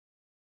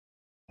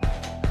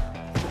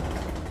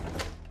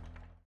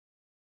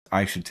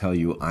I should tell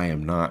you, I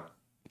am not,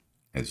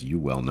 as you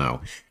well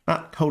know,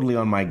 not totally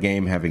on my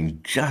game, having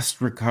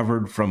just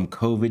recovered from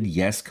COVID.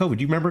 Yes, COVID.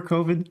 Do you remember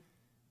COVID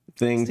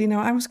thing? So,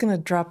 I was going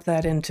to drop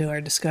that into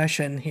our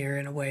discussion here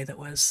in a way that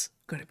was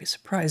going to be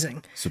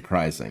surprising.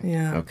 Surprising.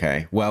 Yeah.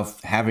 Okay. Well,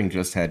 having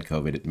just had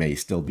COVID, it may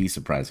still be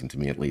surprising to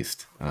me, at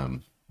least,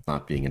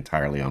 not being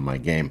entirely on my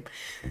game.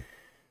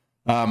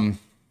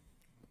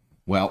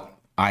 Well,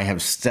 I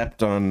have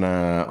stepped on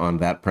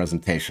that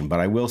presentation, but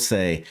I will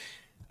say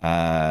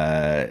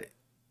I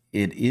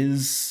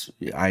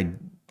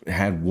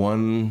had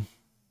one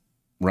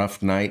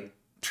rough night,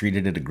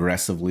 treated it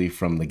aggressively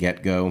from the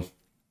get-go,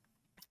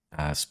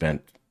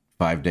 spent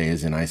 5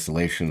 days in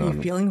isolation. Are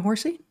you feeling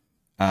horsey?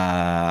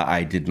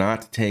 I did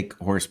not take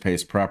horse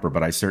pace proper,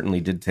 but I certainly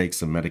did take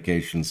some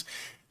medications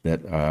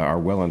that are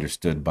well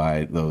understood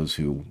by those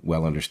who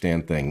well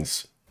understand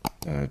things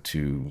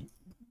to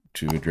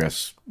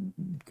address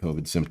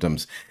COVID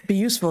symptoms. It'd be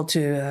useful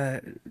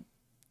to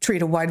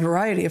treat a wide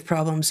variety of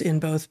problems in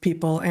both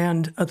people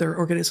and other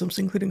organisms,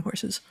 including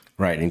horses.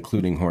 Right,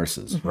 including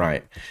horses, mm-hmm.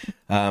 Right.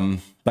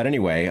 But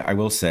anyway, I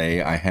will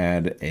say I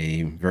had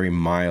a very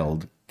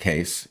mild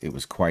case. It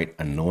was quite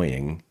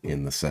annoying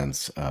in the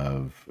sense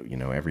of,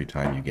 every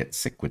time you get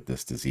sick with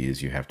this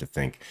disease, you have to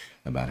think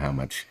about how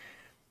much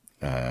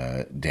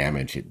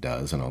damage it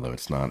does. And although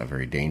it's not a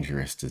very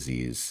dangerous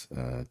disease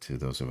to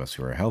those of us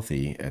who are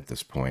healthy at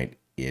this point,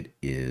 it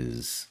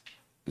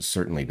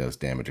certainly does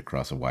damage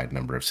across a wide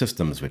number of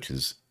systems, which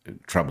is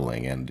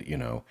troubling. And,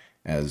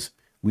 as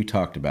we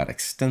talked about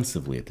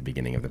extensively at the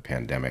beginning of the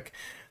pandemic,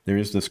 there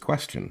is this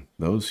question.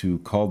 Those who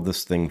called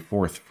this thing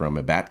forth from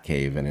a bat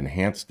cave and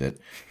enhanced it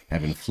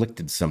have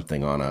inflicted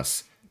something on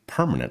us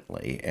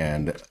permanently.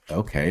 And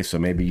okay, so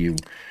maybe you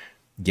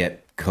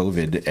get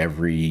COVID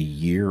every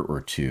year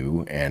or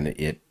two and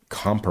it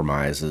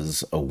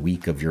compromises a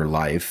week of your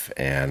life,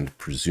 and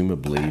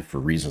presumably for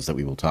reasons that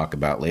we will talk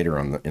about later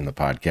on in the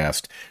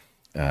podcast,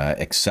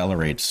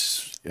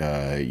 accelerates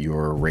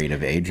your rate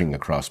of aging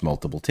across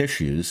multiple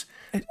tissues.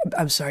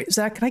 I'm sorry,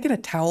 Zach, can I get a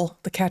towel?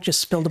 The cat just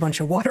spilled a bunch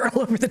of water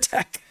all over the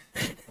deck.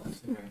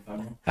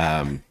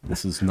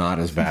 This is not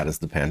as bad as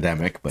the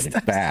pandemic, but it's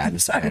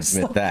bad. I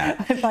admit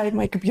that.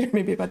 My computer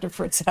may be about to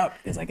fritz out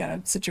because I got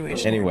a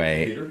situation.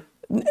 Anyway.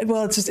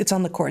 Well, it's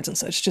on the cords and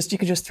such. You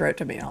can just throw it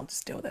to me. I'll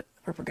just deal with it.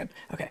 We're good.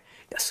 Okay.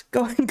 Yes.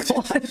 Go on.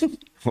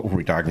 What were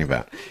we talking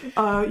about?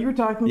 You were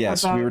talking about...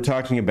 Yes, we were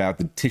talking about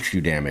the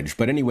tissue damage.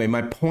 But anyway,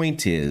 my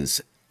point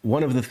is,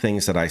 one of the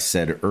things that I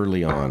said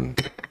early on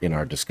in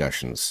our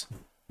discussions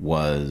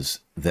was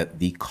that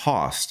the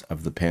cost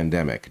of the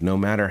pandemic, no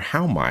matter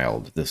how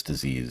mild this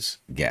disease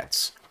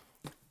gets,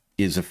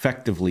 is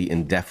effectively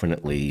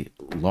indefinitely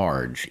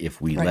large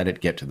if we let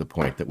it get to the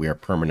point that we are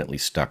permanently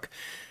stuck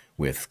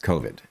with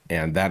COVID.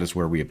 And that is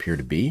where we appear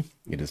to be.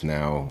 It is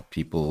now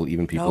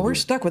even people we're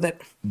stuck with it.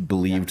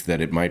 Believed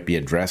that it might be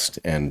addressed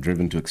and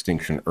driven to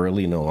extinction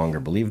early no longer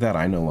believe that.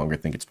 I no longer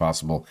think it's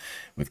possible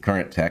with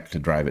current tech to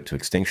drive it to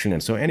extinction.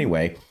 And so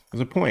anyway,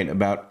 there's a point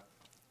about,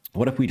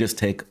 what if we just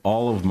take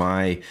all of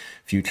my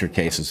future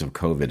cases of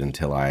COVID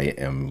until I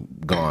am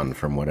gone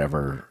from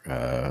whatever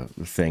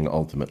thing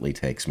ultimately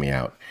takes me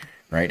out,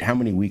 right? How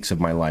many weeks of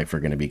my life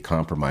are going to be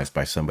compromised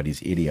by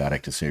somebody's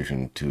idiotic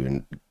decision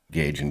to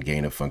engage in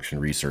gain-of-function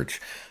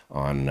research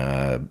on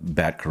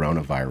bat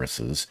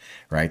coronaviruses,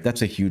 right?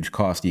 That's a huge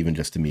cost even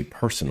just to me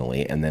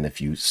personally. And then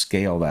if you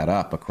scale that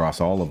up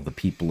across all of the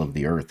people of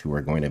the earth who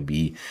are going to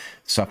be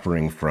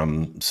suffering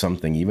from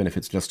something, even if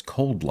it's just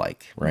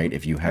cold-like, right?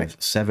 If you have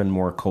 7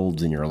 more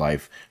colds in your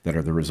life that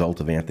are the result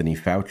of Anthony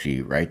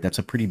Fauci, right? That's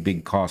a pretty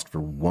big cost for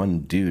one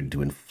dude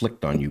to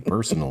inflict on you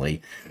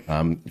personally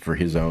for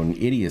his own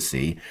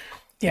idiocy.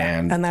 Yeah,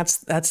 and that's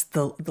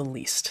the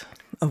least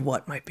of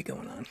what might be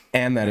going on.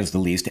 And that is the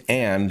least.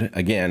 And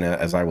again,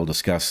 as I will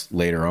discuss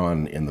later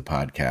on in the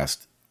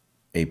podcast,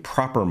 a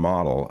proper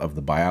model of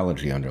the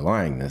biology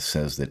underlying this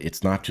says that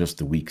it's not just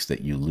the weeks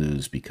that you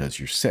lose because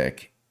you're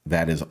sick.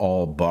 That is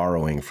all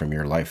borrowing from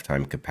your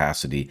lifetime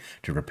capacity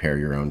to repair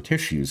your own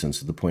tissues. And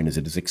so the point is,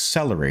 it is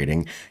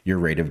accelerating your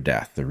rate of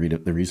death. The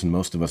reason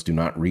most of us do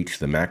not reach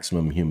the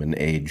maximum human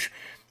age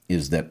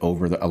is that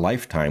over a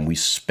lifetime, we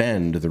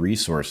spend the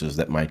resources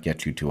that might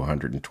get you to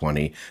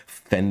 120,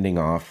 fending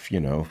off,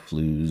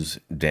 flus,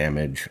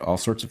 damage, all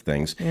sorts of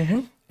things.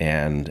 Mm-hmm.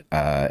 And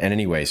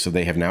anyway, so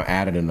they have now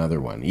added another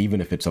one.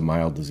 Even if it's a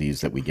mild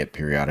disease that we get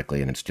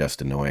periodically and it's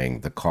just annoying,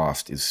 the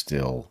cost is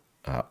still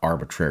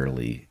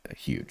arbitrarily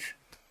huge.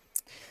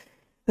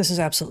 This is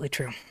absolutely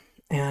true.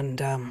 And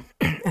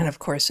of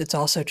course, it's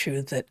also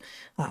true that,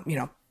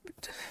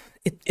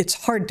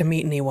 it's hard to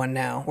meet anyone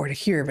now or to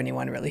hear of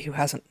anyone really who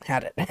hasn't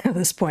had it at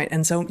this point.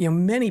 And so,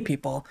 many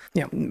people,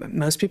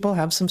 most people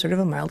have some sort of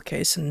a mild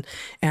case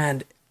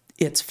and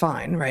it's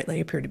fine, right? They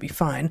appear to be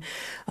fine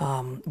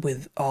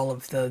with all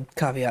of the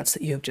caveats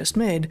that you have just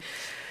made.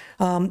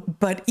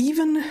 But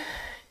even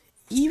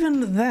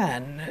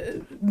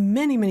then,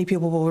 many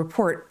people will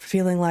report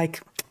feeling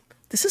like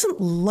this isn't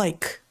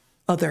like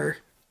other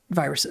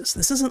viruses.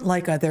 This isn't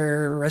like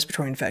other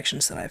respiratory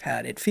infections that I've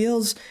had. It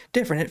feels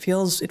different. It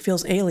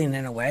feels alien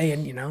in a way.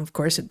 And, of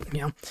course,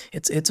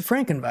 it's a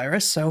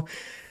Frankenvirus. So,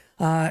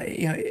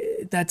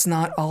 that's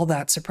not all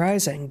that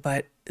surprising.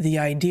 But the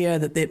idea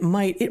that it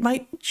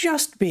might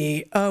just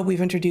be, oh, we've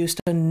introduced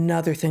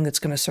another thing that's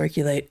going to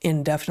circulate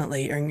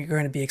indefinitely, or you're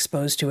going to be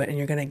exposed to it and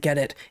you're going to get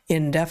it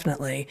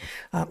indefinitely.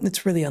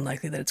 It's really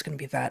unlikely that it's going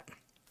to be that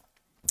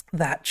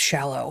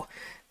shallow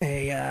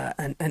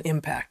an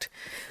impact.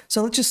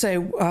 So let's just say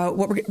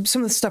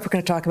some of the stuff we're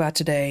going to talk about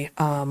today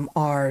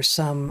are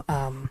some.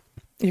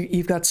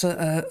 You've got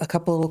a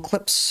couple little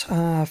clips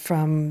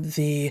from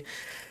the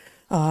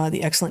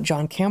excellent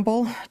John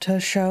Campbell to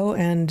show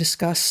and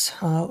discuss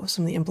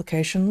some of the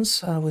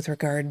implications with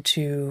regard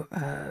to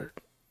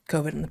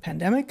COVID and the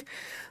pandemic.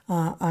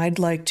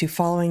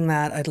 Following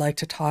that, I'd like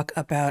to talk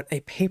about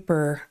a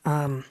paper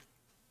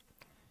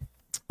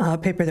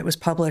that was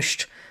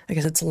published, I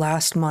guess it's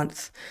last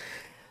month,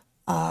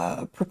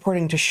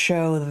 purporting to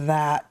show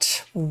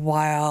that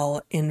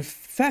while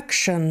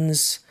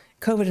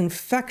COVID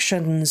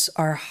infections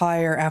are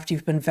higher after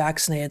you've been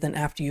vaccinated than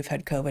after you've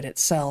had COVID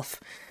itself,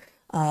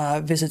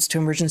 visits to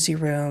emergency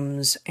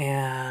rooms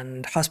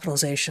and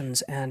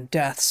hospitalizations and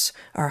deaths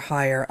are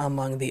higher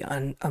among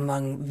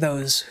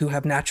those who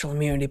have natural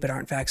immunity but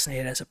aren't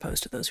vaccinated as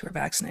opposed to those who are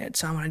vaccinated.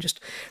 So I want to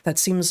that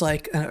seems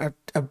like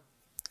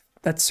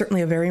that's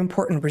certainly a very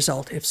important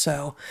result, if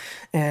so,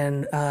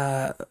 and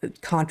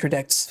it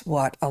contradicts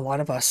what a lot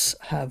of us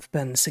have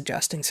been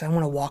suggesting. So I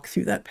want to walk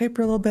through that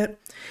paper a little bit.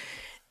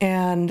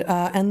 And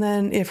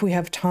then if we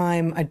have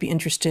time, I'd be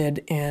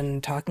interested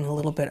in talking a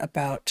little bit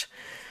about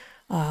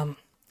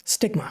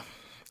stigma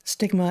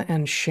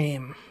and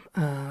shame,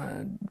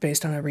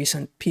 based on a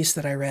recent piece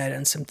that I read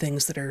and some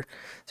things that are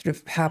sort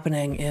of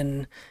happening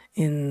in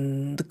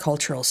the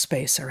cultural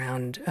space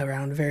around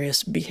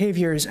various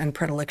behaviors and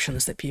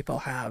predilections that people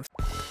have.